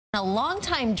A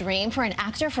longtime dream for an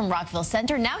actor from Rockville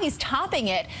Centre. Now he's topping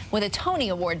it with a Tony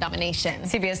Award nomination.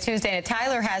 CBS 2's Dana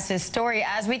Tyler has his story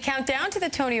as we count down to the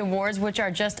Tony Awards, which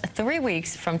are just 3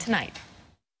 weeks from tonight.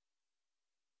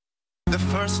 The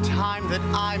first time that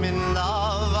I'm in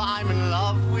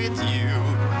love with you.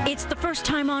 It's the first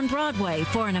time on Broadway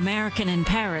for An American in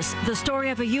Paris, the story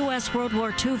of a U.S. World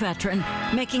War II veteran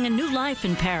making a new life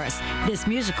in Paris. This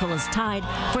musical is tied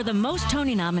for the most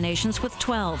Tony nominations with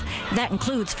 12. That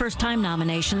includes first-time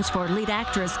nominations for lead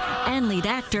actress and lead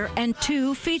actor and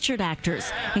 2 featured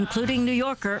actors, including New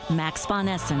Yorker Max von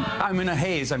Essen. I'm in a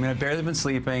haze. I've barely been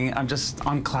sleeping. I'm just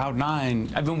on cloud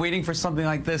 9. I've been waiting for something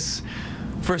like this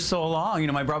for so long. You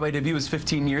know, my Broadway debut was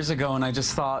 15 years ago, and I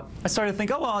started to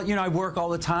think, oh, well, you know, I work all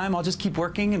the time. I'll just keep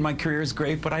working, and my career is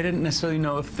great, but I didn't necessarily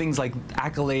know if things like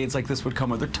accolades like this would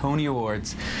come with the Tony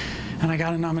Awards. And I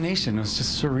got a nomination. It was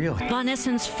just surreal. Von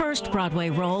Essen's first Broadway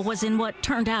role was in what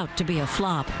turned out to be a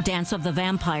flop, Dance of the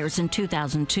Vampires in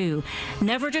 2002.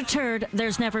 Never deterred,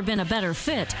 there's never been a better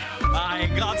fit. I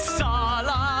got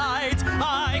starlight,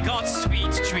 I got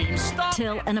sweet dreams.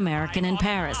 Till An American in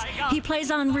Paris. He plays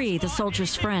Henri, the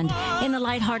soldier's friend, in a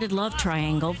lighthearted love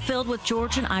triangle filled with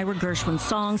George and Ira Gershwin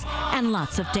songs and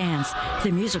lots of dance.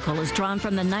 The musical is drawn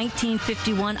from the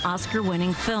 1951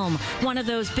 Oscar-winning film, one of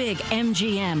those big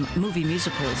MGM movie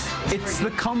musicals. It's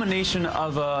the culmination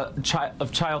of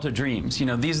childhood dreams. You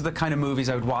know, these are the kind of movies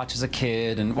I would watch as a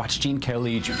kid and watch Gene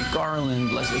Kelly, Judy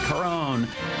Garland, Leslie Caron.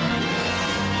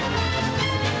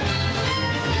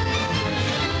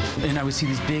 And I would see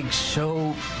these big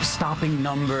show-stopping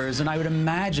numbers, and I would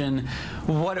imagine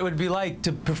what it would be like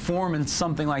to perform in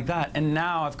something like that. And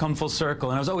now I've come full circle,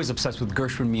 and I was always obsessed with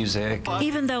Gershwin music.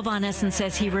 Even though Von Essen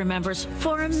says he remembers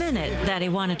for a minute that he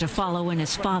wanted to follow in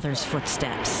his father's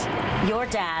footsteps. Your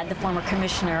dad, the former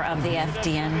commissioner of the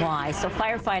FDNY, so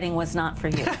firefighting was not for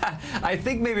you. I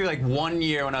think maybe like 1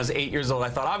 year when I was 8 years old, I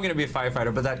thought, I'm going to be a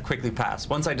firefighter, but that quickly passed.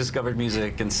 Once I discovered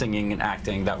music and singing and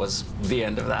acting, that was the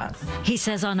end of that. He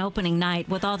says on opening night,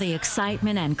 with all the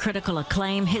excitement and critical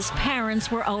acclaim, his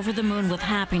parents were over the moon with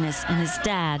happiness and his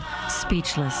dad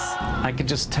speechless. I could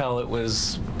just tell it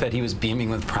was that he was beaming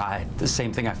with pride. The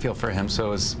same thing I feel for him, so it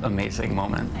was an amazing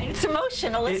moment. It's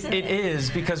emotional, isn't it? It is,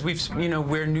 because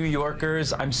we're New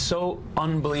Yorkers. I'm so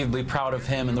unbelievably proud of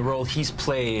him and the role he's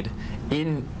played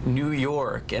in New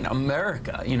York and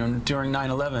America, you know, during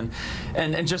 9/11.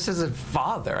 And just as a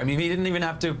father, I mean, he didn't even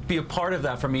have to be a part of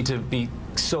that for me to be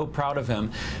so proud of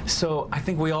him. So I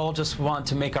think we all just want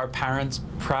to make our parents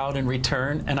proud in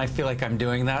return, and I feel like I'm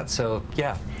doing that. So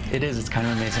yeah, it is. It's kind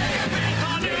of amazing.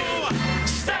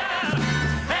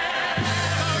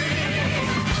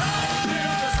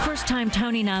 First-time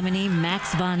Tony nominee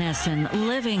Max von Essen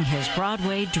living his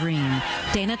Broadway dream.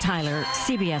 Dana Tyler,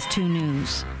 CBS 2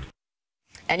 News.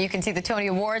 And you can see the Tony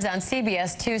Awards on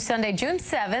CBS 2 Sunday, June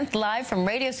 7th, live from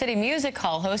Radio City Music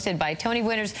Hall, hosted by Tony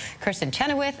winners Kirsten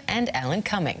Chenoweth and Alan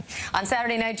Cumming. On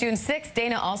Saturday night, June 6th,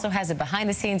 Dana also has a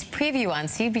behind-the-scenes preview on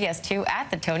CBS 2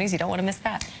 at the Tonys. You don't want to miss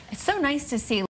that. It's so nice to see